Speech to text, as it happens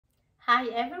Hi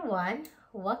everyone,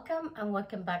 welcome and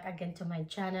welcome back again to my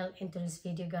channel. Into this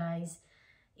video, guys,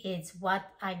 it's what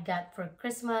I got for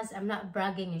Christmas. I'm not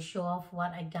bragging and show off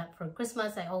what I got for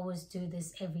Christmas. I always do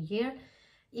this every year.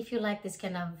 If you like this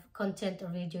kind of content or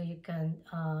video, you can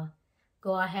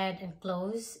go ahead and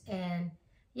close. And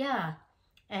yeah,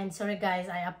 and sorry guys,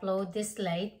 I upload this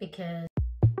late because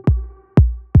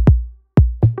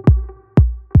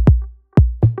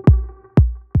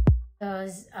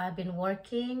I've been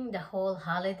working the whole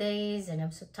holidays and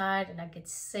I'm so tired and I get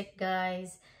sick,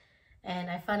 guys. And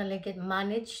I finally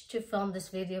managed to film this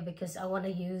video because I want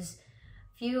to use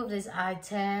few of these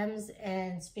items,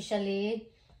 and especially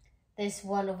this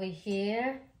one over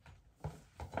here.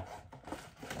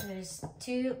 There's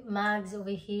two mugs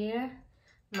over here.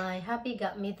 My hubby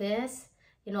got me this.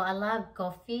 You know, I love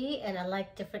coffee and I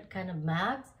like different kind of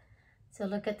mugs. So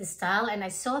look at the style. And I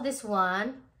saw this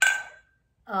one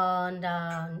on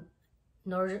the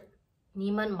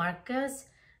Neiman Marcus,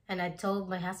 and I told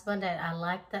my husband that I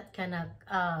like that kind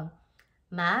of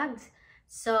mags.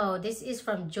 So this is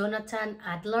from Jonathan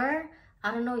Adler.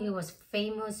 I don't know, he was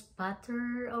famous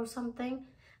butter or something,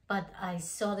 but I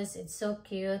saw this. It's so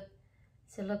cute.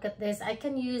 So look at this. I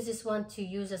can use this one to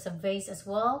use as a vase as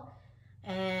well,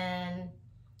 and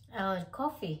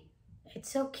coffee.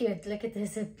 It's so cute. Look at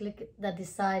this. Look at the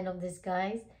design of this,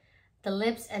 guys. The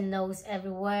lips and nose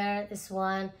everywhere, this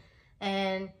one.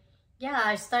 And yeah,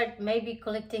 I start maybe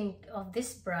collecting of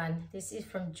this brand. This is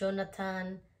from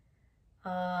Jonathan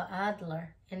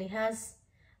Adler, and it has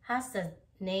the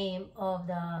name of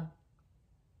the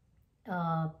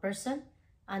person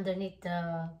underneath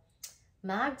the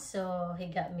mug. So he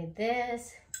got me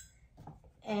this,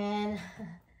 and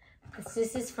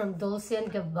this is from Dolce &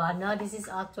 Gabbana. This is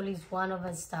actually one of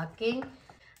a stocking.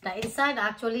 The inside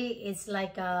actually is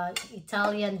like a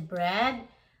Italian bread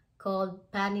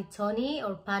called panettone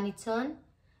or panettone.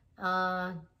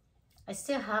 I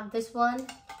still have this one,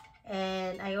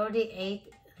 and I already ate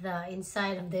the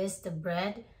inside of this, the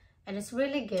bread, and it's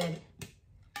really good.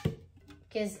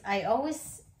 Because I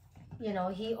always, you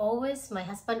know, my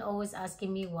husband always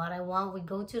asking me what I want. We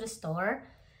go to the store,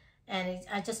 and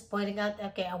I just pointing out,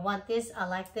 okay, I want this, I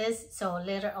like this. So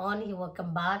later on, he will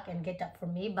come back and get that for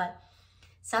me. But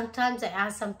sometimes I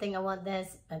ask something, I want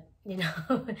this, but you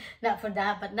know, not for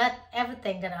that, but not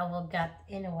everything that I will get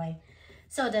anyway.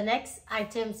 So the next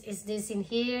items is this in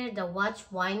here, the watch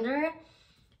winder.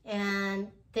 And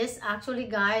this actually,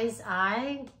 guys,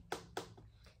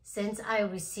 since I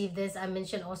received this, I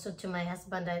mentioned also to my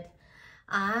husband that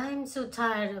I'm so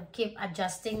tired of keep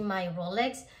adjusting my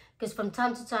Rolex, because from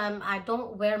time to time I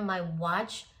don't wear my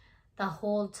watch the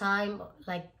whole time,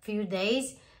 like few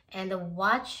days. And the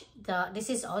watch, this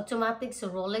is automatic, so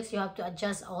Rolex, you have to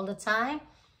adjust all the time.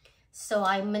 So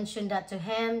I mentioned that to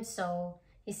him. So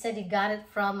he said he got it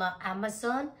from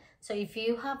Amazon. So if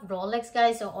you have Rolex,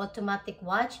 guys, or automatic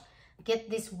watch, get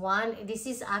this one. This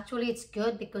is actually, it's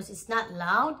good because it's not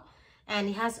loud, and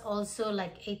it has also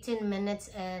like 18 minutes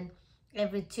and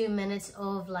every 2 minutes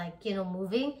of, like, you know,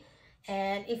 moving.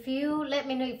 And if you let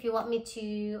me know if you want me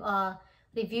to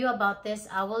review about this,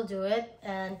 I will do it.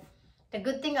 And the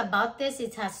good thing about this,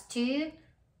 it has two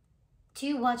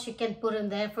watch you can put in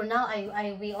there. For now,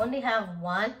 we only have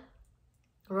one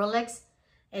Rolex.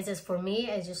 It's just for me.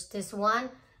 It's just this one.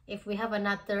 If we have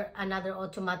another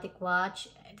automatic watch,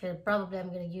 then probably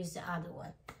I'm gonna use the other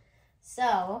one.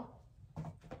 So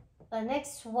the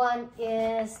next one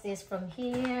is this from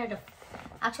here.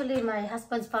 Actually, my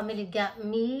husband's family got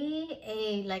me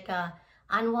a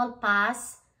annual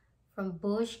pass from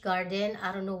Busch Garden.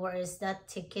 I don't know where is that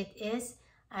ticket is.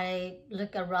 I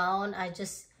look around.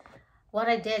 What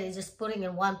I did is just putting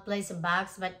in one place in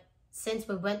bags. But since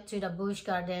we went to the Busch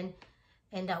Garden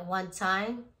in that one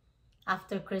time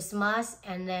after Christmas,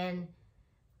 and then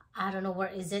I don't know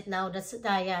where is it now. That's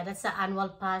the annual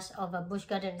pass of a Busch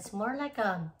Garden. It's more like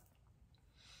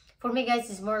for me, guys,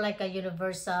 it's more like a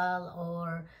Universal,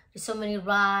 or there's so many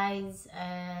rides.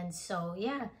 And so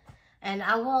yeah. And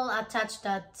I will attach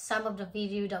some of the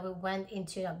video that we went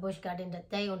into the Busch Garden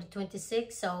that day on the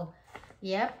 26th. So,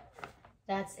 yep,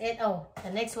 that's it. Oh,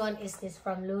 the next one is this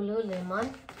from Lulu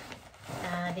Lemon.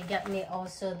 They got me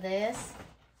also this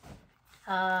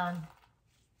bag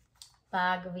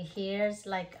over here. It's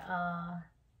like, I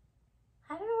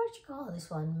don't know what you call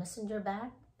this one. Messenger bag?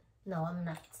 No, I'm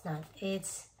not. It's not.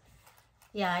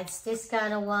 It's this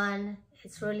kind of one.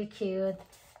 It's really cute.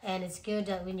 And it's good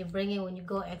that when you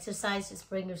go exercise, just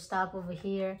bring your stuff over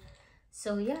here.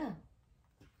 So yeah.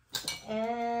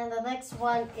 And the next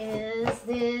one is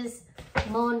this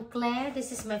Moncler.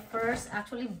 This is my first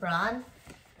actually brand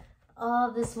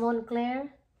of this Moncler.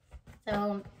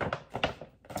 So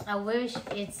I wish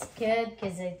it's good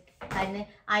because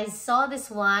I saw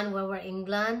this one when we're in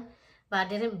England, but I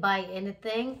didn't buy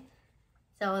anything.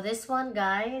 So this one,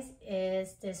 guys,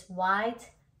 is this white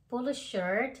polo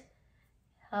shirt.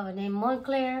 Have a name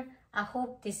Moncler. I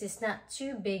hope this is not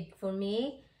too big for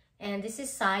me. And this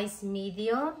is size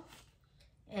medium.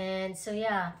 And so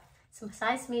yeah, some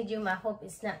size medium. I hope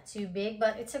it's not too big,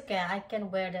 but it's okay. I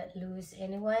can wear that loose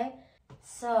anyway.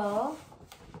 So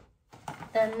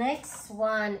the next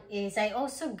one is, I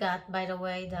also got, by the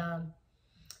way, the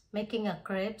making a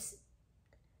crepes,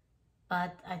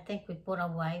 but I think we put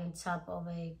away on top of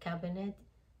a cabinet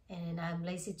and I'm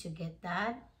lazy to get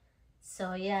that.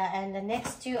 So yeah, and the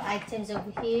next two items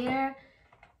over here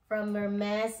from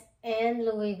Hermes and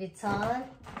Louis Vuitton.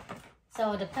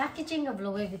 So the packaging of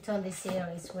Louis Vuitton this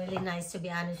year is really nice, to be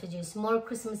honest with you. It's more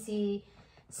Christmassy,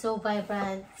 so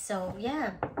vibrant. So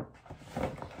yeah.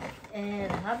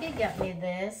 And hubby got me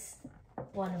this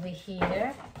one over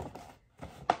here.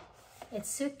 It's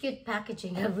so cute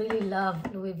packaging. I really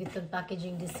love Louis Vuitton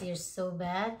packaging this year so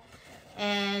bad.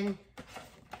 And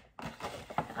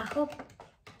I hope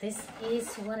this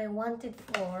is what I wanted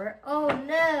for. Oh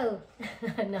no!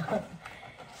 No.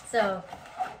 So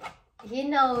he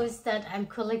knows that I'm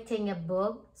collecting a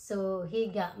book. So he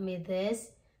got me this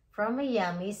from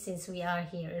Miami since we are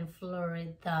here in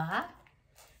Florida.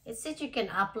 It says you can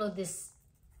upload this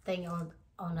thing on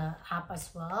an app as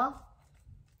well.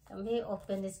 Let me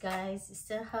open this, guys. It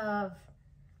still have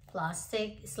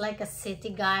plastic. It's like a city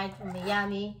guide from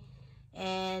Miami.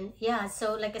 And yeah,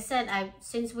 so like I said,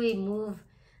 since we moved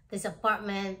this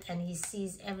apartment and he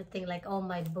sees everything, like all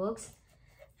my books,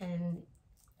 and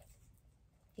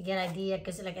you get idea,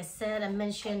 because like I said, I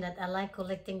mentioned that I like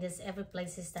collecting this every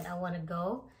places that I want to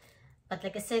go. But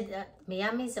like I said,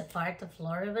 Miami is a part of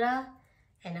Florida.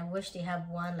 And I wish they have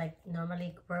one like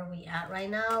normally where we at right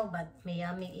now, but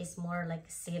Miami is more like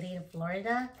a city in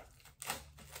Florida.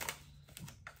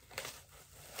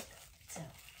 So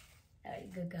there you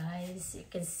go, guys. You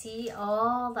can see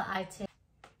all the items.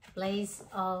 Place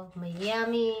of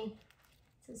Miami.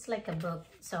 So it's like a book.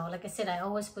 So like I said, I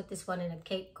always put this one in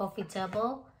a coffee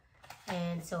table.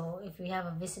 And so if we have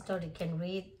a visitor, they can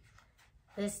read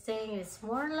this thing. It's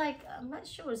more like, I'm not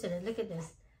sure what's in it. Look at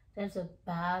this. There's a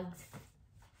bag.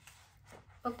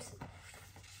 Oops.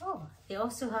 Oh, they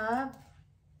also have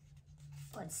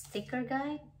what, sticker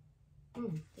guide?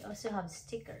 They also have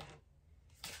sticker.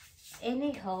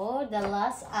 Anyhow, the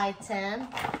last item,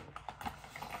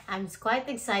 I'm quite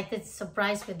excited,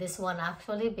 surprised with this one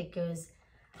actually, because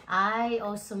I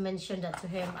also mentioned that to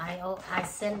him. I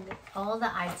sent all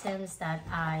the items that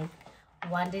I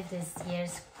wanted this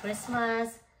year's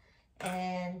Christmas,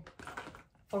 and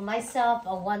for myself,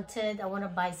 I want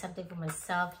to buy something for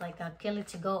myself, like a Kili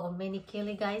to go or mini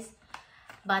Kili, guys.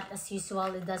 But as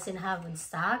usual, it doesn't have in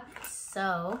stock.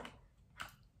 So,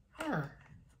 yeah,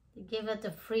 they give it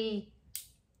a free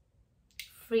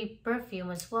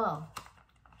perfume as well.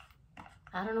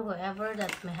 I don't know, whoever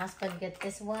that my husband get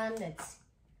this one, that's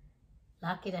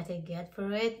lucky that he get for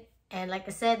it. And like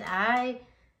I said, I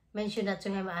mentioned that to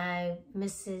him. I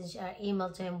messaged or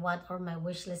emailed to him what are my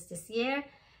wish list this year.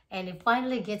 And it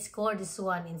finally gets scored this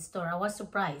one in store. I was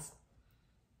surprised.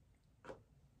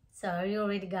 So are you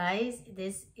ready, guys?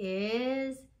 This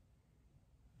is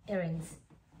earrings.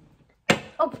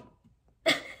 Oh!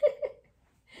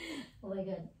 Oh my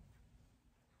god.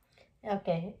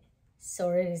 Okay.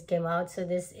 Sorry, this came out. So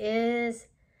this is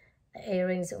the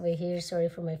earrings over here. Sorry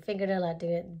for my fingernail. I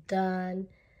didn't get done.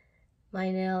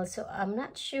 My nail. So I'm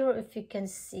not sure if you can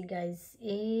see, guys.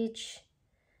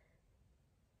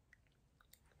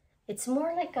 It's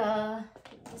more like a,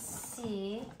 let's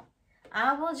see,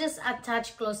 I will just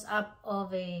attach close up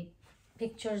of a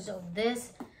pictures of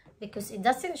this because it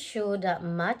doesn't show that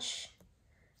much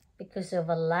because of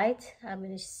a light. I'm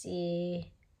gonna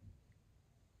see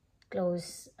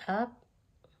close up.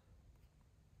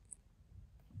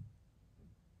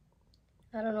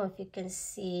 I don't know if you can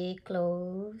see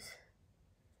close.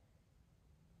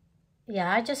 Yeah,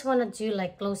 I just want to do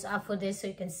like close up for this so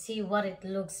you can see what it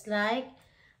looks like.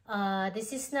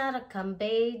 This is not a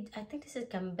cambade. I think this is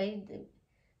cambade.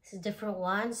 This is a different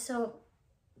one. So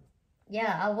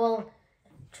yeah, I will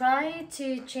try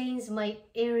to change my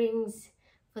earrings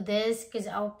for this because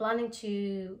I was planning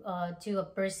to do a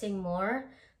piercing more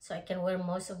so I can wear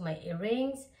most of my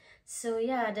earrings. So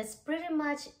yeah, that's pretty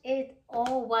much it,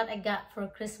 all what I got for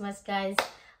Christmas, guys.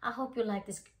 I hope you like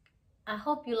this. I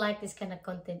hope you like this kind of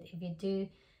content. If you do,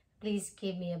 please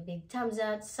give me a big thumbs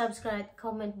up, subscribe,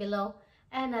 comment below,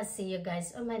 and I'll see you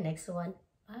guys on my next one.